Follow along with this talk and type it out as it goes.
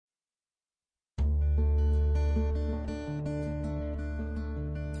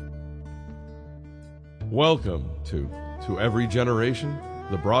Welcome to Every Generation,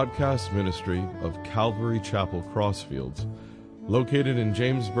 the broadcast ministry of Calvary Chapel Crossfields, located in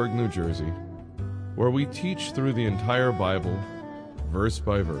Jamesburg, New Jersey, where we teach through the entire Bible, verse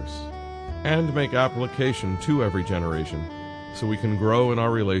by verse, and make application to every generation so we can grow in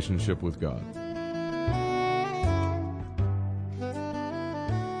our relationship with God.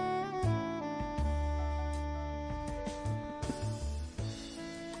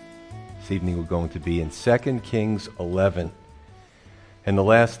 This evening we're going to be in 2 Kings 11. And the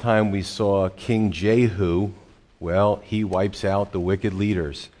last time we saw King Jehu, well, he wipes out the wicked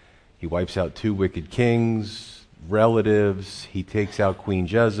leaders. He wipes out two wicked kings, relatives. He takes out Queen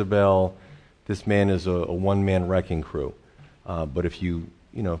Jezebel. This man is a one-man wrecking crew. But if you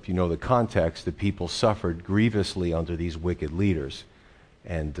know the context, the people suffered grievously under these wicked leaders.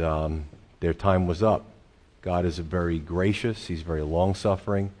 And their time was up. God is very gracious. He's very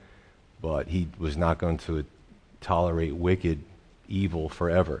long-suffering. But he was not going to tolerate wicked evil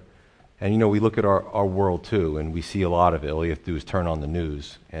forever. And we look at our world too, and we see a lot of it. All you have to do is turn on the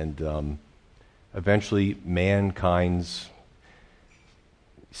news. And eventually mankind's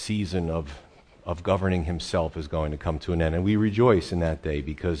season of governing himself is going to come to an end. And we rejoice in that day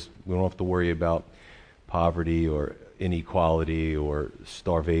because we don't have to worry about poverty or inequality or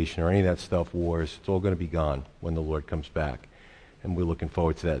starvation or any of that stuff, wars. It's all going to be gone when the Lord comes back. And we're looking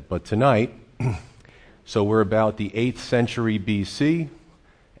forward to that. But tonight, so we're about the 8th century BC,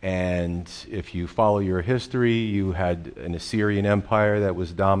 and if you follow your history, you had an Assyrian Empire that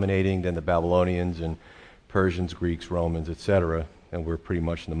was dominating, then the Babylonians and Persians, Greeks, Romans, etc., and we're pretty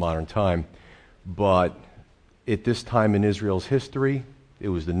much in the modern time. But at this time in Israel's history, it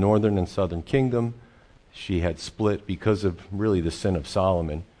was the northern and southern kingdom. She had split because of really the sin of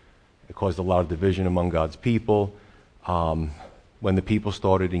Solomon. It caused a lot of division among God's people. When the people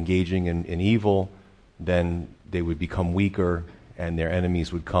started engaging in evil, then they would become weaker and their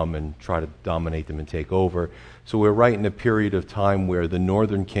enemies would come and try to dominate them and take over. So we're right in a period of time where the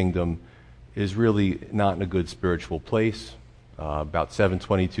northern kingdom is really not in a good spiritual place. About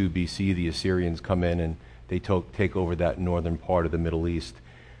 722 BC, the Assyrians come in and they take over that northern part of the Middle East.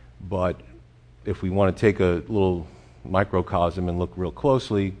 But if we want to take a little microcosm and look real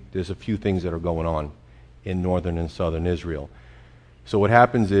closely, there's a few things that are going on in northern and southern Israel. So what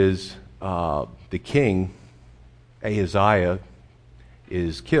happens is the king, Ahaziah,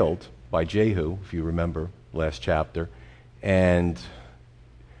 is killed by Jehu, if you remember last chapter. And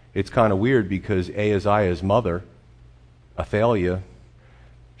it's kind of weird because Ahaziah's mother, Athaliah,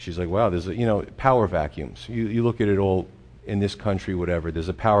 she's like, wow, there's power vacuums. You look at it all in this country, whatever, there's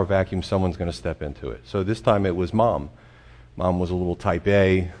a power vacuum, someone's going to step into it. So this time it was mom. Mom was a little type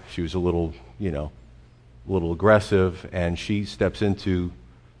A. She was a little aggressive, and she steps into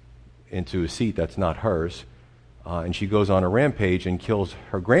a seat that's not hers, and she goes on a rampage and kills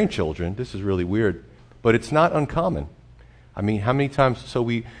her grandchildren. This is really weird, but it's not uncommon. I mean, how many times, so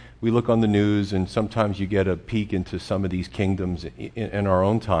we look on the news, and sometimes you get a peek into some of these kingdoms in our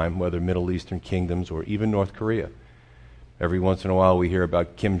own time, whether Middle Eastern kingdoms or even North Korea. Every once in a while we hear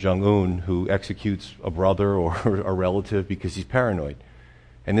about Kim Jong-un, who executes a brother or a relative because he's paranoid.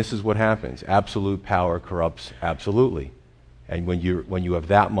 And this is what happens. Absolute power corrupts absolutely. And when you have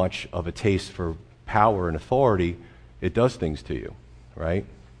that much of a taste for power and authority, it does things to you, right?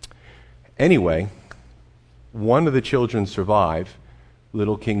 Anyway, one of the children survive,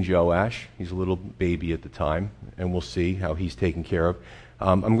 little King Joash. He's a little baby at the time, and we'll see how he's taken care of.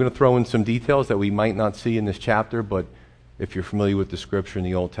 I'm going to throw in some details that we might not see in this chapter, but if you're familiar with the scripture in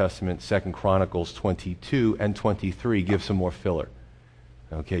the Old Testament, 2 Chronicles 22 and 23 give some more filler.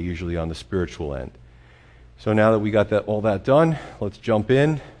 Okay, usually on the spiritual end. So now that we got all that done, let's jump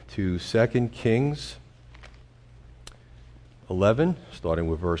in to 2 Kings 11, starting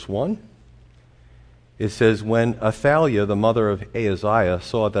with verse 1. It says, when Athaliah, the mother of Ahaziah,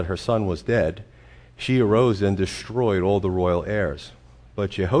 saw that her son was dead, she arose and destroyed all the royal heirs.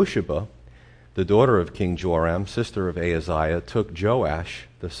 But Jehosheba, the daughter of King Joram, sister of Ahaziah, took Joash,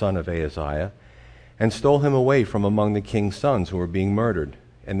 the son of Ahaziah, and stole him away from among the king's sons who were being murdered.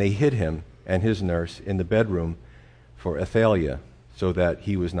 And they hid him and his nurse in the bedroom for Athaliah, so that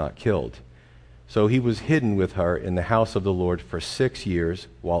he was not killed. So he was hidden with her in the house of the Lord for 6 years,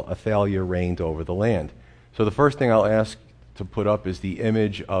 while Athaliah reigned over the land. So the first thing I'll ask to put up is the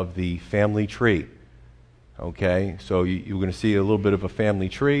image of the family tree. Okay, so you're going to see a little bit of a family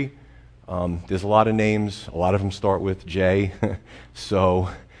tree. There's a lot of names. A lot of them start with J. So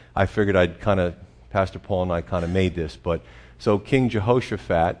I figured Pastor Paul and I kind of made this, but so King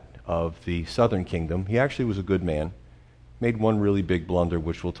Jehoshaphat of the southern kingdom, he actually was a good man. Made one really big blunder,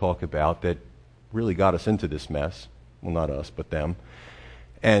 which we'll talk about, that really got us into this mess. Well, not us, but them.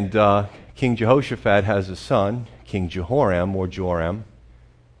 And King Jehoshaphat has a son, King Jehoram, or Joram.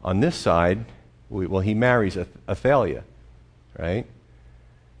 On this side, he marries Athaliah, right?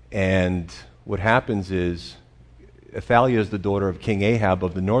 And what happens is, Athaliah is the daughter of King Ahab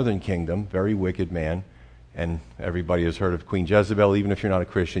of the northern kingdom, very wicked man. And everybody has heard of Queen Jezebel. Even if you're not a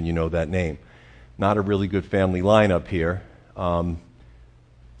Christian, you know that name. Not a really good family line up here.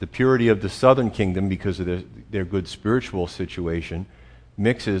 The purity of the southern kingdom, because of their good spiritual situation,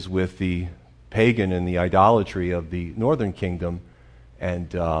 mixes with the pagan and the idolatry of the northern kingdom, and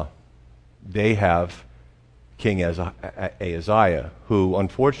they have King Ahaziah, who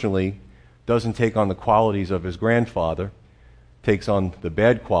unfortunately doesn't take on the qualities of his grandfather, takes on the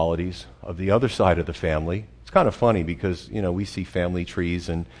bad qualities of the other side of the family. It's kind of funny because, we see family trees,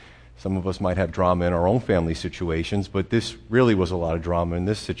 and some of us might have drama in our own family situations, but this really was a lot of drama in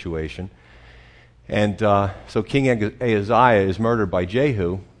this situation. And so King Ahaziah is murdered by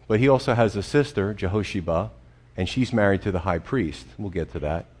Jehu, but he also has a sister, Jehosheba, and she's married to the high priest. We'll get to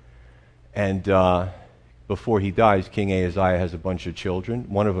that. And before he dies, King Ahaziah has a bunch of children.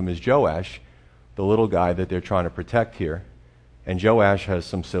 One of them is Joash, the little guy that they're trying to protect here. And Joash has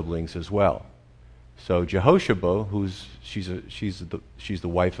some siblings as well. So Jehosheba, she's the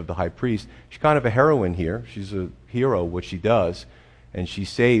wife of the high priest, she's kind of a heroine here. She's a hero, what she does, and she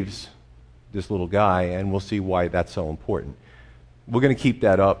saves this little guy, and we'll see why that's so important. We're going to keep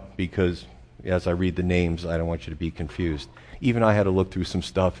that up because as I read the names, I don't want you to be confused. Even I had to look through some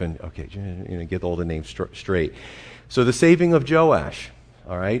stuff and, get all the names straight. So the saving of Joash,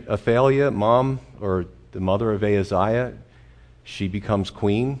 all right? Athaliah, mom, or the mother of Ahaziah, she becomes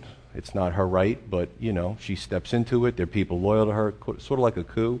queen. It's not her right, but, she steps into it. There are people loyal to her, sort of like a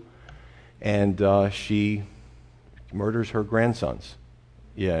coup. And she murders her grandsons.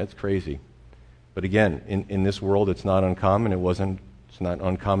 Yeah, it's crazy. But again, in this world, it's not uncommon. It's not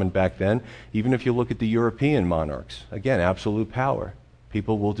uncommon back then. Even if you look at the European monarchs, again, absolute power.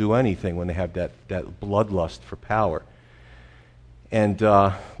 People will do anything when they have that bloodlust for power. And,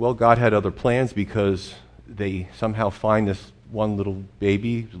 God had other plans because they somehow find this one little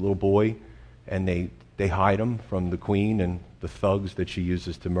baby, little boy, and they hide him from the queen and the thugs that she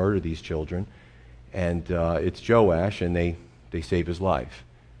uses to murder these children. And it's Joash, and they save his life.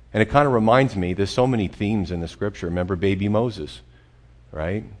 And it kind of reminds me, there's so many themes in the scripture. Remember baby Moses,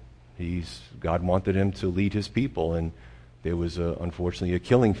 right? God wanted him to lead his people, and there was unfortunately a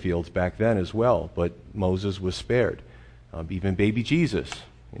killing fields back then as well, but Moses was spared. Even baby Jesus,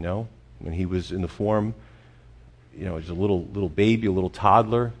 when he was in the form, as a little baby, a little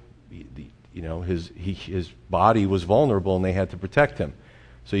toddler, his body was vulnerable and they had to protect him.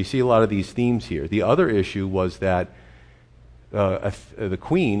 So you see a lot of these themes here. The other issue was that the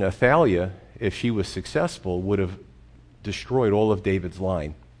queen, Athaliah, if she was successful, would have destroyed all of David's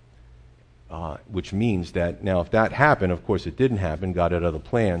line, which means that, now if that happened, of course it didn't happen, God had other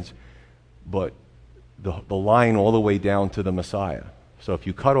plans, but the line all the way down to the Messiah. So if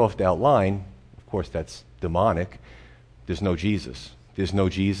you cut off that line, of course that's demonic, there's no Jesus. There's no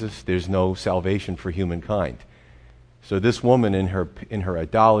Jesus, there's no salvation for humankind. So this woman, in her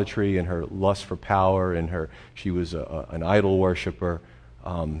idolatry, in her lust for power, she was an idol worshiper.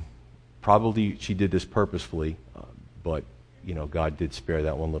 Probably she did this purposefully, but God did spare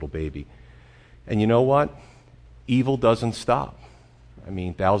that one little baby. And you know what? Evil doesn't stop.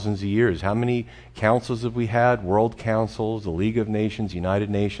 Thousands of years. How many councils have we had? World councils, the League of Nations, United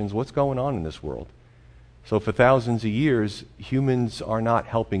Nations. What's going on in this world? So for thousands of years, humans are not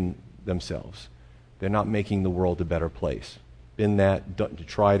helping themselves. They're not making the world a better place. Been that,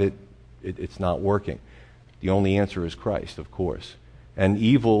 tried it, it's not working. The only answer is Christ, of course. And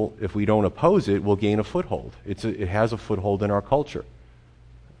evil, if we don't oppose it, will gain a foothold. It has a foothold in our culture.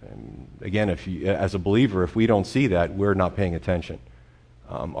 And again, as a believer, if we don't see that, we're not paying attention.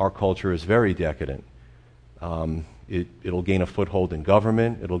 Our culture is very decadent. It'll gain a foothold in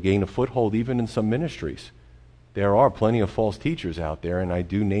government. It'll gain a foothold even in some ministries. There are plenty of false teachers out there, and I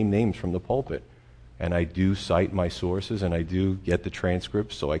do name names from the pulpit. And I do cite my sources, and I do get the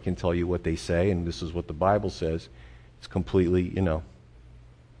transcripts so I can tell you what they say, and this is what the Bible says. It's completely,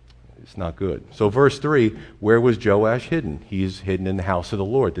 it's not good. So verse 3, where was Joash hidden? He's hidden in the house of the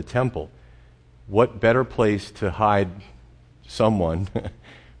Lord, the temple. What better place to hide someone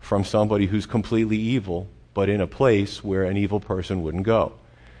from somebody who's completely evil, but in a place where an evil person wouldn't go?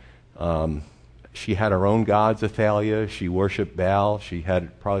 She had her own gods, Athaliah. She worshipped Baal. She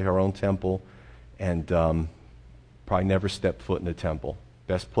had probably her own temple, and probably never stepped foot in the temple.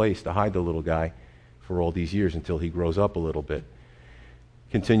 Best place to hide the little guy for all these years until he grows up a little bit.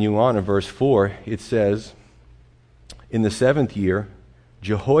 Continuing on in verse 4, it says, in the 7th year,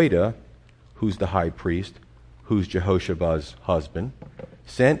 Jehoiada, who's the high priest, who's Jehoshaph's husband,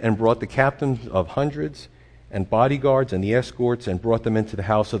 sent and brought the captains of hundreds and bodyguards and the escorts and brought them into the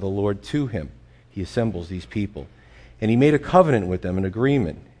house of the Lord to him. He assembles these people. And he made a covenant with them, an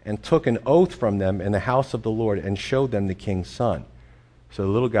agreement, and took an oath from them in the house of the Lord and showed them the king's son. So the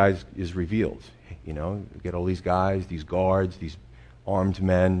little guy is revealed. You know, you get all these guys, these guards, these armed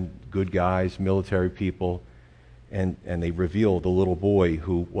men, good guys, military people, and they reveal the little boy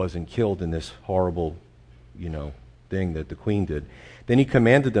who wasn't killed in this horrible, thing that the queen did. Then he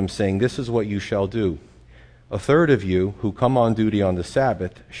commanded them, saying, this is what you shall do. A third of you who come on duty on the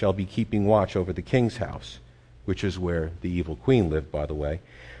Sabbath shall be keeping watch over the king's house, which is where the evil queen lived, by the way.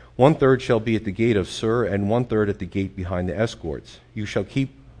 1/3 shall be at the gate of Sur, and 1/3 at the gate behind the escorts. You shall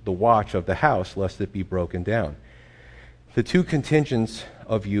keep the watch of the house, lest it be broken down. The 2 contingents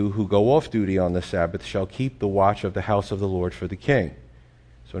of you who go off duty on the Sabbath shall keep the watch of the house of the Lord for the king.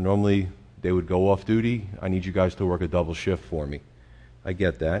 So normally they would go off duty. I need you guys to work a double shift for me. I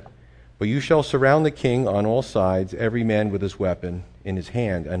get that. But you shall surround the king on all sides, every man with his weapon in his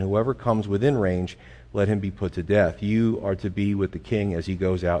hand, and whoever comes within range, let him be put to death. You are to be with the king as he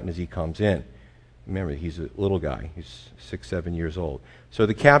goes out and as he comes in. Remember, he's a little guy. He's 6, 7 years old. So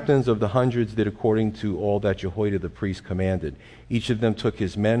the captains of the hundreds did according to all that Jehoiada the priest commanded. Each of them took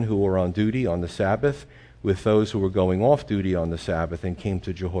his men who were on duty on the Sabbath with those who were going off duty on the Sabbath and came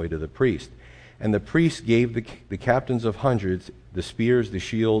to Jehoiada the priest. And the priest gave the captains of hundreds the spears, the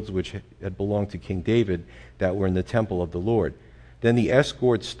shields, which had belonged to King David, that were in the temple of the Lord. Then the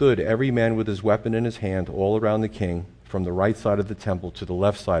escort stood, every man with his weapon in his hand, all around the king, from the right side of the temple to the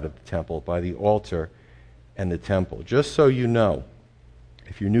left side of the temple, by the altar and the temple. Just so you know,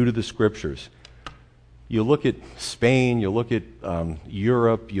 if you're new to the scriptures, you look at Spain, you look at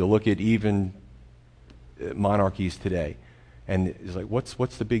Europe, you look at even monarchies today, and it's like,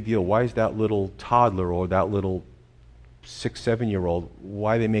 what's the big deal? Why is that little toddler or that little 6, 7-year-old,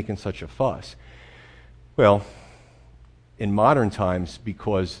 why are they making such a fuss? Well, in modern times,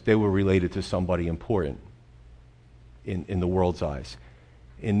 because they were related to somebody important in the world's eyes.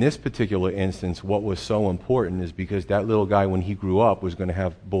 In this particular instance, what was so important is because that little guy, when he grew up, was going to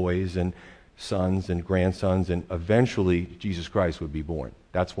have boys and sons and grandsons, and eventually Jesus Christ would be born.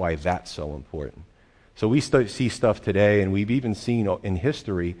 That's why that's so important. So we see stuff today, and we've even seen in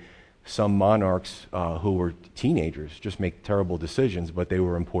history some monarchs who were teenagers just make terrible decisions, but they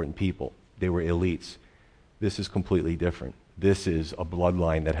were important people. They were elites. This is completely different. This is a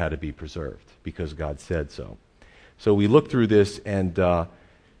bloodline that had to be preserved because God said so. So we look through this, and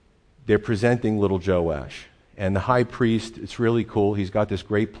they're presenting little Joash. And the high priest, it's really cool. He's got this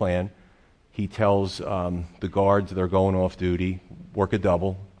great plan. He tells the guards that are going off duty, work a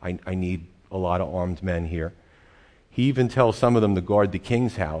double. I need a lot of armed men here. He even tells some of them to guard the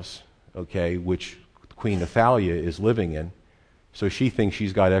king's house, okay, which Queen Athaliah is living in. So she thinks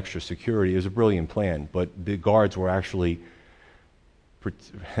she's got extra security. It was a brilliant plan, but the guards were actually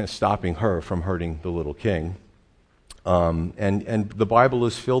stopping her from hurting the little king. And the Bible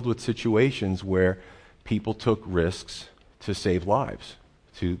is filled with situations where people took risks to save lives,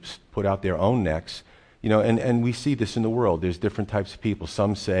 to put out their own necks. And we see this in the world. There's different types of people.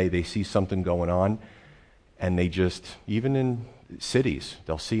 Some say they see something going on, and they just, even in cities,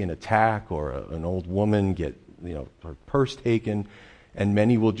 they'll see an attack or an old woman get, her purse taken, and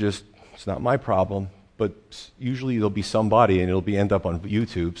many will just, it's not my problem, but usually there'll be somebody, and it'll end up on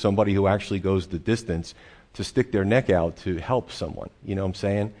YouTube, somebody who actually goes the distance to stick their neck out to help someone. You know what I'm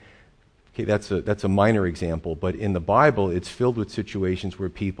saying? Okay, that's a minor example, but in the Bible, it's filled with situations where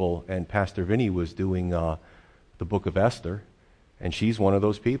people, and Pastor Vinny was doing the book of Esther, and she's one of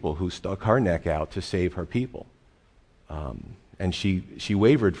those people who stuck her neck out to save her people. And she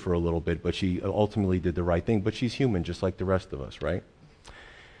wavered for a little bit, but she ultimately did the right thing. But she's human, just like the rest of us, right?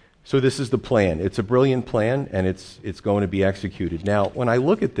 So this is the plan. It's a brilliant plan, and it's going to be executed. Now, when I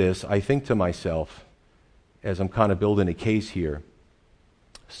look at this, I think to myself, as I'm kind of building a case here,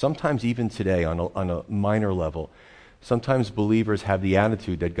 sometimes even today on a minor level, sometimes believers have the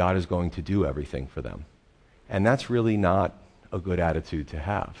attitude that God is going to do everything for them. And that's really not a good attitude to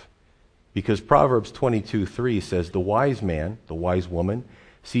have. Because Proverbs 22:3 says, the wise man, the wise woman,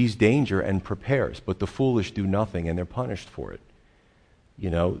 sees danger and prepares, but the foolish do nothing and they're punished for it.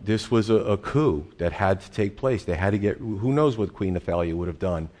 This was a coup that had to take place. They had to get, who knows what Queen Athaliah would have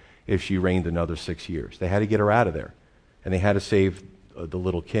done if she reigned another 6 years. They had to get her out of there, and they had to save the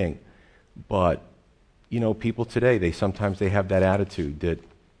little king. But, people today, they sometimes have that attitude that,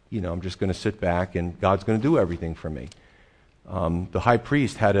 I'm just going to sit back and God's going to do everything for me. The high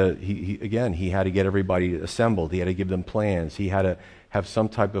priest had he had to get everybody assembled. He had to give them plans. He had to have some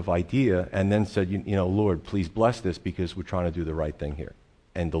type of idea, and then said, Lord, please bless this because we're trying to do the right thing here.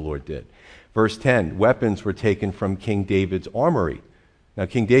 And the Lord did. Verse 10, weapons were taken from King David's armory. Now,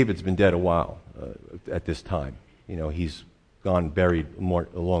 King David's been dead a while at this time. He's gone buried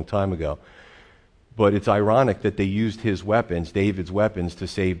a long time ago. But it's ironic that they used his weapons, David's weapons, to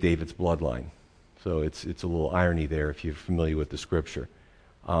save David's bloodline. So it's a little irony there if you're familiar with the scripture.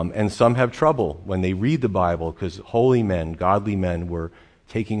 And some have trouble when they read the Bible because holy men, godly men were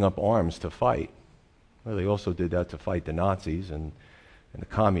taking up arms to fight. Well, they also did that to fight the Nazis and the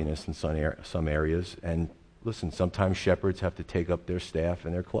communists in some areas. And listen, sometimes shepherds have to take up their staff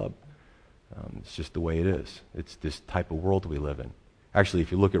and their club. It's just the way it is. It's this type of world we live in. Actually,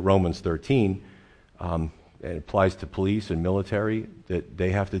 if you look at Romans 13, it applies to police and military that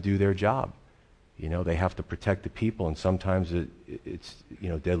they have to do their job. They have to protect the people, and sometimes it's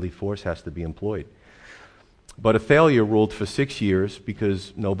deadly force has to be employed. But Athaliah ruled for 6 years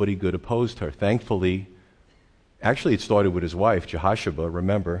because nobody good opposed her. Thankfully, actually it started with his wife, Jehosheba.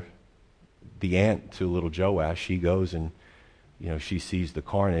 Remember, the aunt to little Joash, she goes and she sees the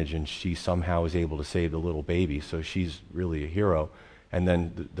carnage, and she somehow is able to save the little baby, so she's really a hero. And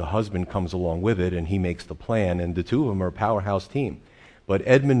then the husband comes along with it, and he makes the plan, and the two of them are a powerhouse team. But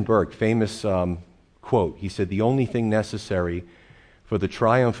Edmund Burke, famous quote, he said, "The only thing necessary for the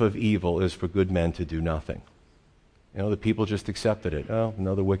triumph of evil is for good men to do nothing." The people just accepted it. Oh,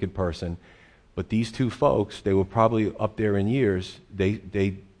 another wicked person. But these two folks, they were probably up there in years,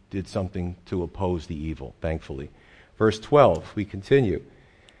 they did something to oppose the evil, thankfully. Verse 12, we continue.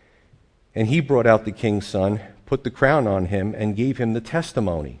 "And he brought out the king's son, put the crown on him, and gave him the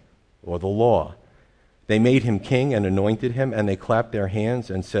testimony," or the law. "They made him king and anointed him, and they clapped their hands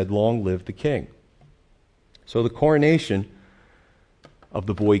and said, 'Long live the king.'" So the coronation of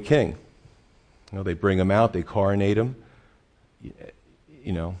the boy king. They bring him out, they coronate him.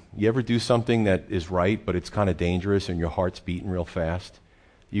 You ever do something that is right, but it's kind of dangerous and your heart's beating real fast?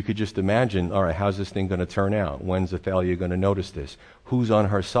 You could just imagine, all right, how's this thing going to turn out? When's Athaliah going to notice this? Who's on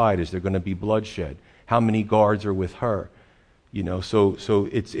her side? Is there going to be bloodshed? How many guards are with her? So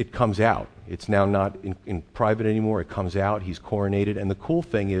it comes out. It's now not in private anymore. It comes out. He's coronated. And the cool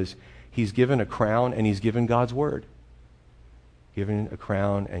thing is he's given a crown and he's given God's word. Given a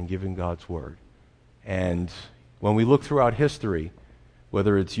crown and given God's word. And when we look throughout history,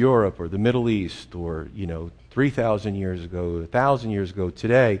 whether it's Europe or the Middle East or, 3,000 years ago, 1,000 years ago,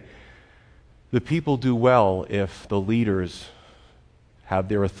 today, the people do well if the leaders have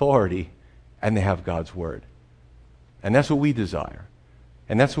their authority and they have God's word. And that's what we desire.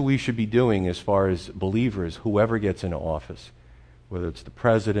 And that's what we should be doing as far as believers, whoever gets into office, whether it's the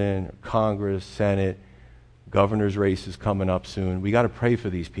president, or Congress, Senate, governor's race is coming up soon. We got to pray for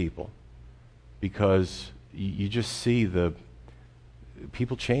these people because you just see the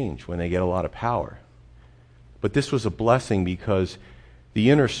people change when they get a lot of power. But this was a blessing because the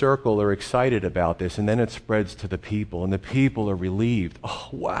inner circle are excited about this, and then it spreads to the people, and the people are relieved. Oh,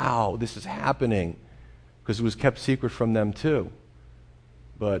 wow, this is happening. Because it was kept secret from them too.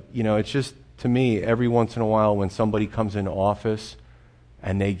 But, it's just, to me, every once in a while when somebody comes into office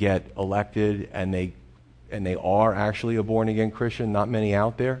and they get elected and they are actually a born-again Christian, not many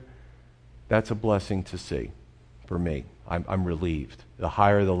out there, that's a blessing to see for me. I'm relieved. The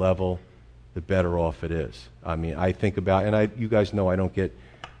higher the level, the better off it is. I mean, I think about, and you guys know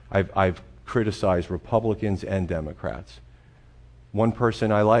I've criticized Republicans and Democrats. One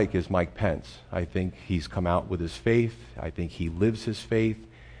person I like is Mike Pence. I think he's come out with his faith. I think he lives his faith.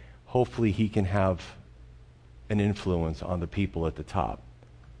 Hopefully he can have an influence on the people at the top.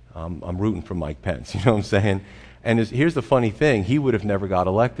 I'm rooting for Mike Pence, you know what I'm saying? And here's the funny thing. He would have never got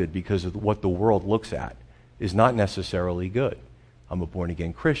elected because of what the world looks at is not necessarily good. I'm a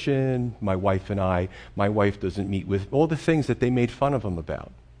born-again Christian. My wife doesn't meet with all the things that they made fun of him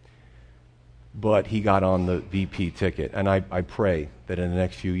about. But he got on the VP ticket, and I pray that in the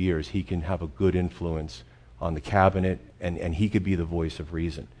next few years he can have a good influence on the cabinet, and he could be the voice of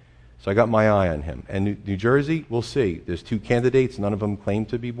reason. So I got my eye on him. And New Jersey, we'll see. There's 2 candidates. None of them claim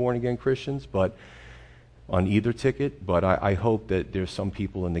to be born-again Christians, but on either ticket. But I hope that there's some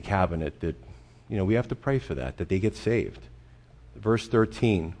people in the cabinet that, we have to pray for that they get saved. Verse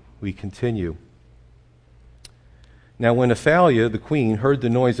 13, we continue. Now when Athaliah, the queen, heard the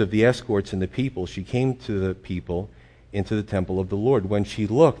noise of the escorts and the people, she came to the people into the temple of the Lord. When she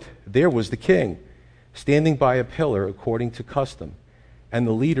looked, there was the king, standing by a pillar according to custom. And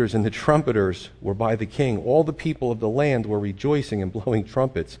the leaders and the trumpeters were by the king. All the people of the land were rejoicing and blowing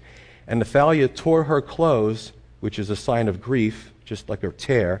trumpets. And Athaliah tore her clothes which is a sign of grief, just like a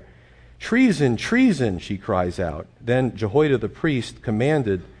tear. Treason, treason, she cries out. Then Jehoiada the priest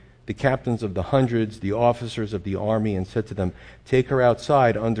commanded the captains of the hundreds, the officers of the army, and said to them, take her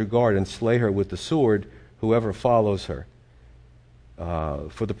outside under guard and slay her with the sword, whoever follows her.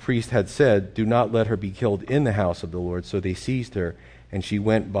 For the priest had said, do not let her be killed in the house of the Lord. So they seized her, and she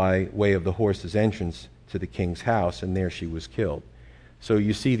went by way of the horse's entrance to the king's house, and there she was killed. So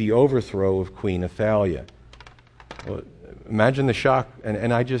you see the overthrow of Queen Athaliah. Well, imagine the shock,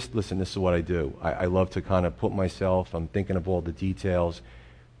 and I just, listen, this is what I do. I love to kind of put myself, I'm thinking of all the details.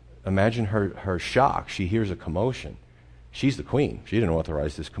 Imagine her shock. She hears a commotion. She's the queen. She didn't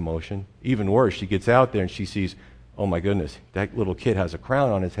authorize this commotion. Even worse, she gets out there and she sees, oh my goodness, that little kid has a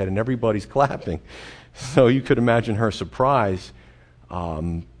crown on his head and everybody's clapping. So you could imagine her surprise.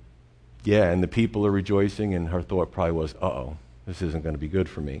 And the people are rejoicing, and her thought probably was, uh-oh, this isn't going to be good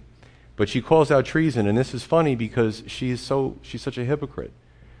for me. But she calls out treason, and this is funny because she's such a hypocrite.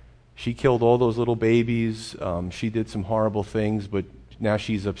 She killed all those little babies. She did some horrible things, but now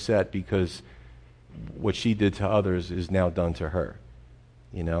she's upset because what she did to others is now done to her.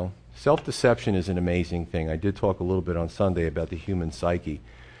 You know? Self-deception is an amazing thing. I did talk a little bit on Sunday about the human psyche.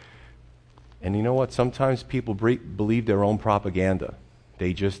 And you know what? Sometimes people believe their own propaganda.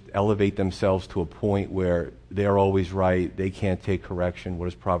 They just elevate themselves to a point where they're always right. They can't take correction. What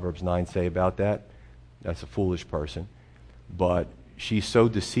does Proverbs 9 say about that? That's a foolish person. But she's so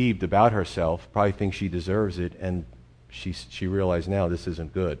deceived about herself, probably thinks she deserves it, and she realized now this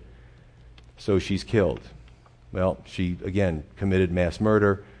isn't good. So she's killed. Well, she, again, committed mass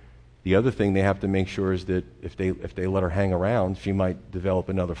murder. The other thing they have to make sure is that if they let her hang around, she might develop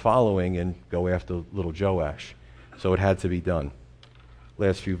another following and go after little Joash. So it had to be done.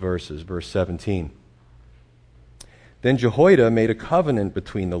 Last few verses, verse 17. Then Jehoiada made a covenant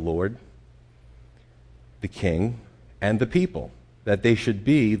between the Lord, the king, and the people, that they should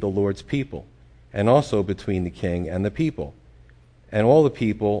be the Lord's people, and also between the king and the people. And all the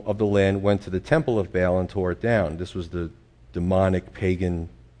people of the land went to the temple of Baal and tore it down. This was the demonic pagan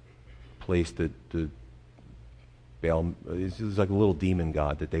place that the Baal, it was like a little demon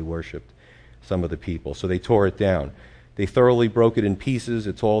god that they worshipped, some of the people. So they tore it down. They thoroughly broke it in pieces,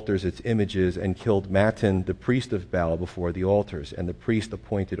 its altars, its images, and killed Mattan, the priest of Baal, before the altars. And the priest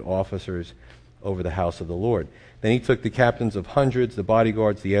appointed officers over the house of the Lord. Then he took the captains of hundreds, the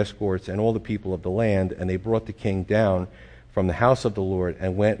bodyguards, the escorts, and all the people of the land, and they brought the king down from the house of the Lord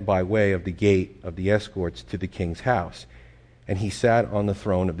and went by way of the gate of the escorts to the king's house. And he sat on the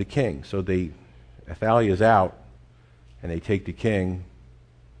throne of the king. So Athaliah's out, and they take the king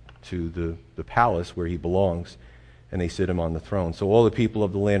to the palace where he belongs, and they sit him on the throne. So all the people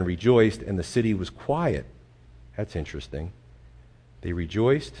of the land rejoiced, and the city was quiet. That's interesting. They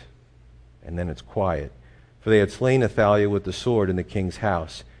rejoiced, and then it's quiet. For they had slain Athaliah with the sword in the king's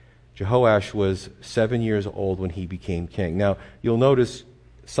house. Jehoash was 7 years old when he became king. Now, you'll notice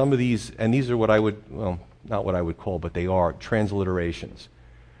some of these, and these are what I would, well, not what I would call, but they are transliterations.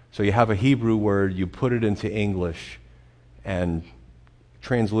 So you have a Hebrew word, you put it into English, and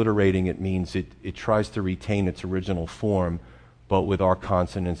transliterating it means it tries to retain its original form, but with our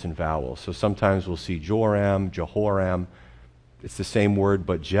consonants and vowels. So sometimes we'll see Joram, Jehoram. It's the same word,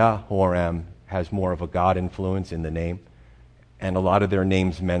 but Jehoram has more of a God influence in the name. And a lot of their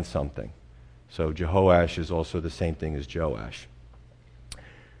names meant something. So Jehoash is also the same thing as Joash.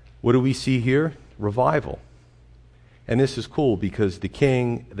 What do we see here? Revival. And this is cool because the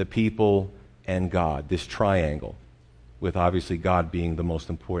king, the people, and God, this triangle, with obviously God being the most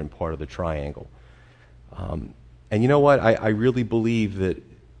important part of the triangle. And you know what? I really believe that,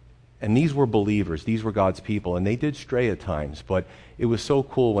 and these were believers, these were God's people, and they did stray at times, but it was so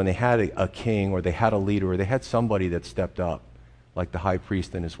cool when they had a king or they had a leader or they had somebody that stepped up, like the high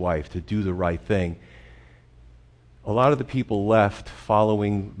priest and his wife, to do the right thing. A lot of the people left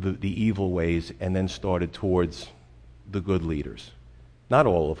following the evil ways and then started towards the good leaders. Not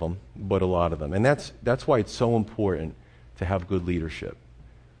all of them, but a lot of them. And that's why it's so important to have good leadership.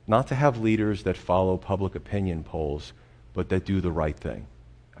 Not to have leaders that follow public opinion polls, but that do the right thing.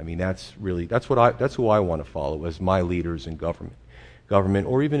 I mean, that's who I want to follow as my leaders in government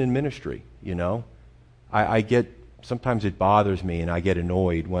or even in ministry, you know. I get, sometimes it bothers me and I get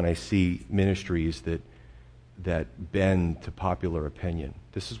annoyed when I see ministries that bend to popular opinion.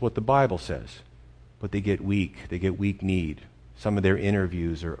 This is what the Bible says. But they get weak-kneed. Some of their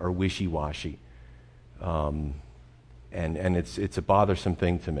interviews are wishy-washy. And it's a bothersome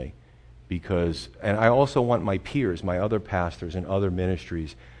thing to me. And I also want my peers, my other pastors and other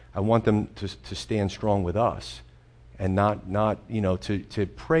ministries, I want them to stand strong with us and not to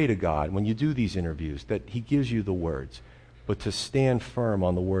pray to God when you do these interviews, that he gives you the words, but to stand firm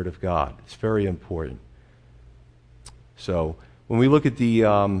on the Word of God. It's very important. So when we look at the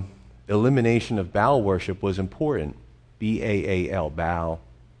elimination of Baal worship was important. B-A-A-L, Baal,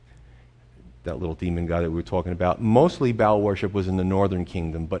 that little demon guy that we were talking about. Mostly Baal worship was in the northern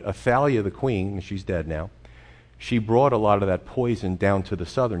kingdom, but Athaliah the queen, and she's dead now, she brought a lot of that poison down to the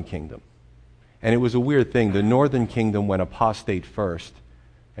southern kingdom. And it was a weird thing. The northern kingdom went apostate first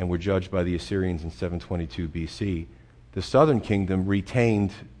and were judged by the Assyrians in 722 BC. The southern kingdom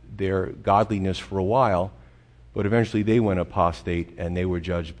retained their godliness for a while, but eventually they went apostate and they were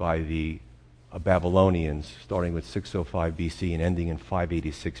judged by the Babylonians, starting with 605 BC and ending in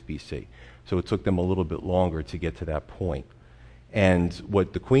 586 BC. So it took them a little bit longer to get to that point. And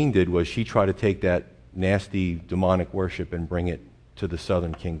what the queen did was she tried to take that nasty demonic worship and bring it to the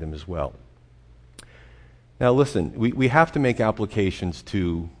southern kingdom as well. Now listen, we have to make applications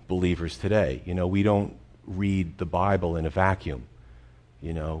to believers today. We don't read the Bible in a vacuum.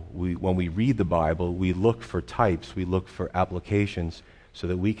 When we read the Bible, we look for types, we look for applications so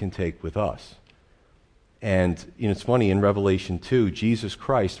that we can take with us. And it's funny, in Revelation 2, Jesus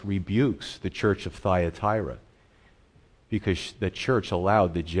Christ rebukes the church of Thyatira because the church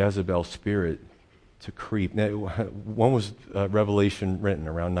allowed the Jezebel spirit to creep. Now, when was Revelation written?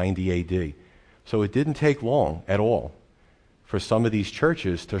 Around 90 AD. So it didn't take long at all for some of these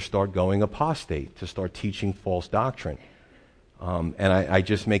churches to start going apostate, to start teaching false doctrine. And I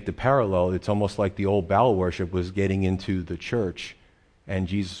just make the parallel. It's almost like the old Baal worship was getting into the church, and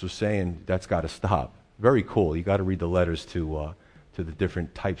Jesus was saying, that's got to stop. Very cool. You got to read the letters to the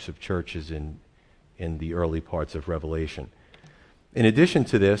different types of churches in the early parts of Revelation. In addition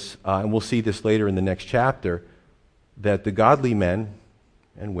to this, and we'll see this later in the next chapter, that the godly men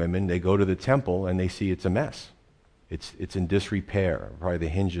and women, they go to the temple and they see it's a mess. It's in disrepair. Probably the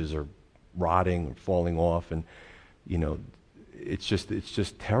hinges are rotting or falling off, and it's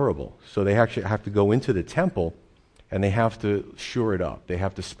just terrible. So they actually have to go into the temple and they have to shore it up. They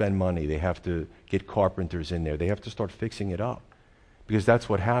have to spend money. They have to get carpenters in there. They have to start fixing it up, because that's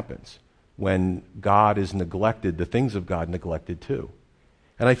what happens when God is neglected. The things of God neglected too.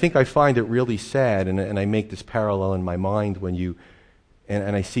 And I think I find it really sad, and I make this parallel in my mind when you,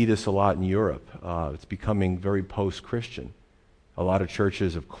 and I see this a lot in Europe. It's becoming very post-Christian. A lot of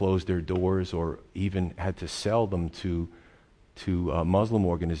churches have closed their doors or even had to sell them to Muslim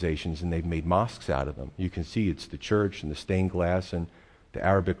organizations, and they've made mosques out of them. You can see it's the church and the stained glass, and the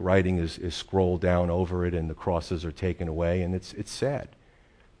Arabic writing is scrolled down over it, and the crosses are taken away, and it's sad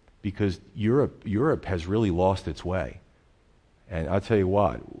because Europe has really lost its way. And I'll tell you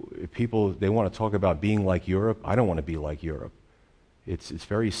what, if people, they want to talk about being like Europe, I don't want to be like Europe. It's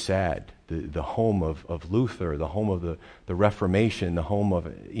very sad. The home of Luther, the home of the Reformation, the home of,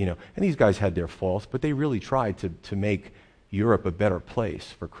 and these guys had their faults, but they really tried to make Europe a better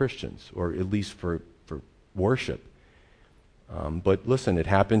place for Christians, or at least for worship. But listen, it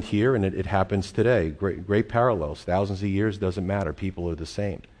happened here and it happens today. Great parallels. Thousands of years, doesn't matter. People are the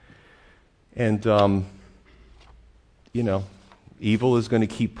same. And, evil is going to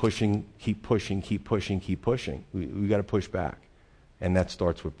keep pushing. We got to push back. And that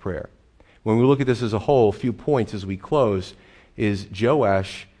starts with prayer. When we look at this as a whole, a few points as we close is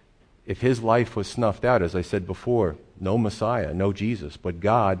Joash, if his life was snuffed out, as I said before, no Messiah, no Jesus, but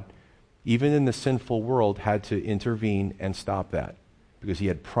God, even in the sinful world, had to intervene and stop that because he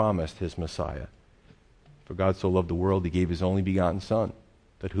had promised his Messiah. For God so loved the world, he gave his only begotten Son,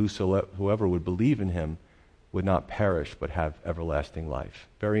 that whoever would believe in him would not perish but have everlasting life.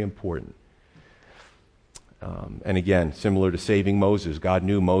 Very important. And again, similar to saving Moses, God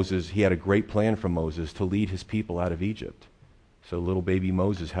knew Moses, he had a great plan for Moses to lead his people out of Egypt. So little baby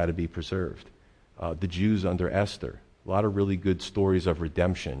Moses had to be preserved. The Jews under Esther, a lot of really good stories of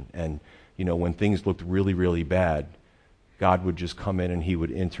redemption. And, when things looked really, really bad, God would just come in and he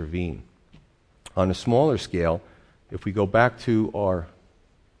would intervene. On a smaller scale, if we go back to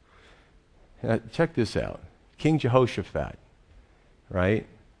check this out. King Jehoshaphat, right?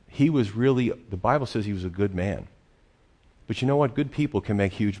 He was really, the Bible says he was a good man. But you know what? Good people can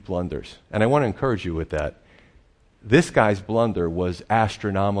make huge blunders. And I want to encourage you with that. This guy's blunder was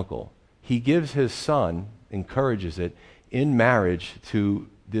astronomical. He gives his son, encourages it, in marriage to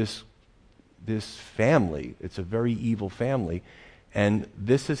this family. It's a very evil family. And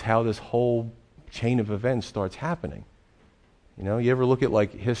this is how this whole chain of events starts happening. You ever look at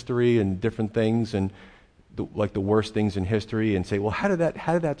like history and different things and the worst things in history and say, well, how did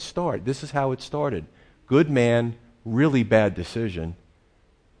that start? This is how it started. Good man, really bad decision,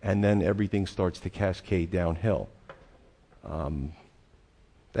 and then everything starts to cascade downhill.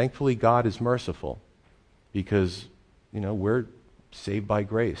 Thankfully, God is merciful because, we're saved by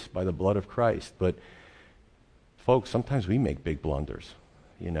grace, by the blood of Christ. But, folks, sometimes we make big blunders,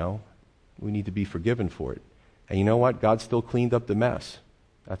 We need to be forgiven for it. And you know what? God still cleaned up the mess.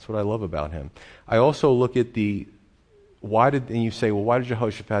 That's what I love about him. I also look at and you say, well, why did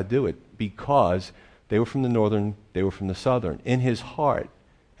Jehoshaphat do it? Because they were from the northern, they were from the southern. In his heart,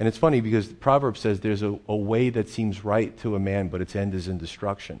 and it's funny because the proverb says there's a way that seems right to a man, but its end is in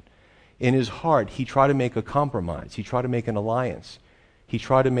destruction. In his heart, he tried to make a compromise. He tried to make an alliance. He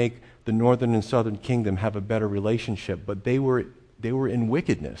tried to make the northern and southern kingdom have a better relationship, but they were in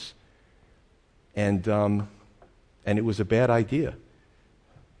wickedness. And it was a bad idea.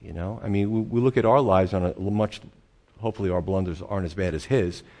 We look at our lives on hopefully our blunders aren't as bad as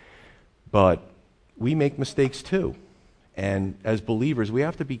his, but we make mistakes too. And as believers, we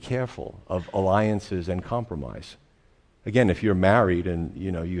have to be careful of alliances and compromise. Again, if you're married and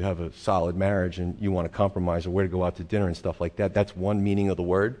you have a solid marriage and you want to compromise or where to go out to dinner and stuff like that, that's one meaning of the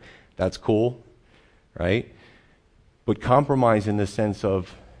word. That's cool, right? But compromise in the sense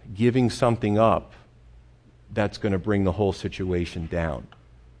of giving something up, that's going to bring the whole situation down.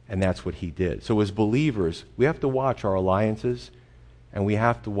 And that's what he did. So as believers, we have to watch our alliances and we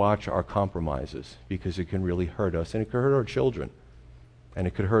have to watch our compromises because it can really hurt us and it could hurt our children and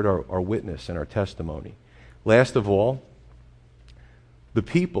it could hurt our witness and our testimony. Last of all, the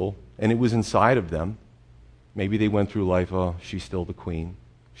people, and it was inside of them, maybe they went through life, oh, she's still the queen,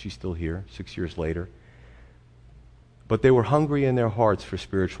 she's still here 6 years later. But they were hungry in their hearts for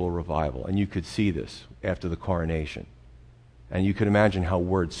spiritual revival, and you could see this after the coronation. And you could imagine how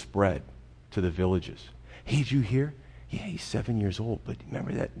word spread to the villages. Hey, did you hear? Yeah, he's 7 years old, but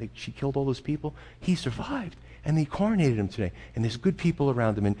remember that she killed all those people? He survived, and they coronated him today, and there's good people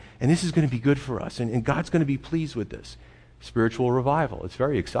around him, and this is going to be good for us, and God's going to be pleased with this. Spiritual revival, it's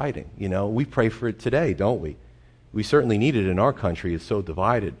very exciting. We pray for it today, don't we? We certainly need it in our country. It's so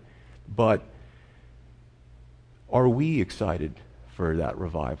divided. But are we excited for that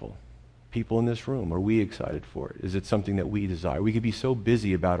revival? People in this room, are we excited for it? Is it something that we desire? We could be so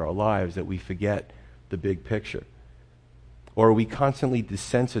busy about our lives that we forget the big picture. Or are we constantly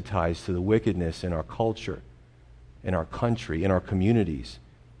desensitized to the wickedness in our culture, in our country, in our communities,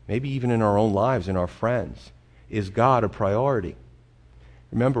 maybe even in our own lives, in our friends? Is God a priority?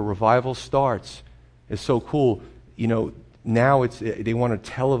 Remember, revival starts. It's so cool. Now they want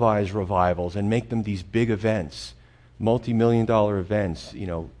to televise revivals and make them these big events, multi-million-dollar events,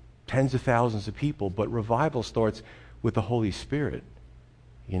 tens of thousands of people. But revival starts with the Holy Spirit.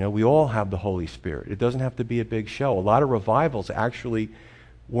 We all have the Holy Spirit. It doesn't have to be a big show. A lot of revivals actually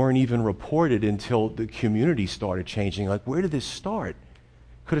weren't even reported until the community started changing. Like, where did this start?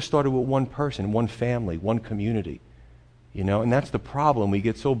 Could have started with one person, one family, one community. And that's the problem. We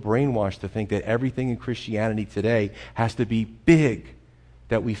get so brainwashed to think that everything in Christianity today has to be big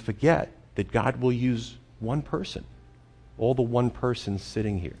that we forget that God will use one person, all the one persons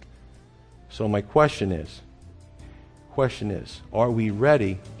sitting here. So my question is, are we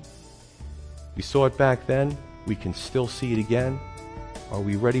ready? We saw it back then. We can still see it again. Are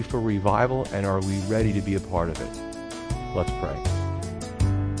we ready for revival, and are we ready to be a part of it? Let's pray.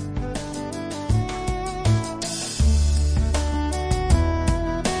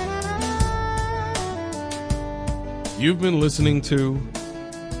 You've been listening to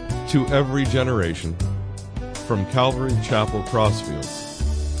Every Generation from Calvary Chapel Crossfields.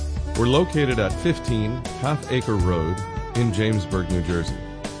 We're located at 15 Half Acre Road in Jamesburg, New Jersey.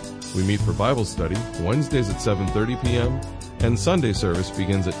 We meet for Bible study Wednesdays at 7:30 p.m. and Sunday service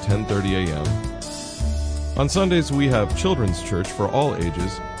begins at 10:30 a.m. On Sundays, we have children's church for all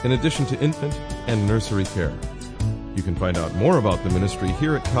ages, in addition to infant and nursery care. You can find out more about the ministry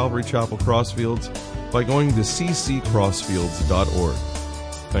here at Calvary Chapel Crossfields by going to cccrossfields.org.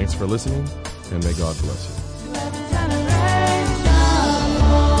 Thanks for listening, and may God bless you.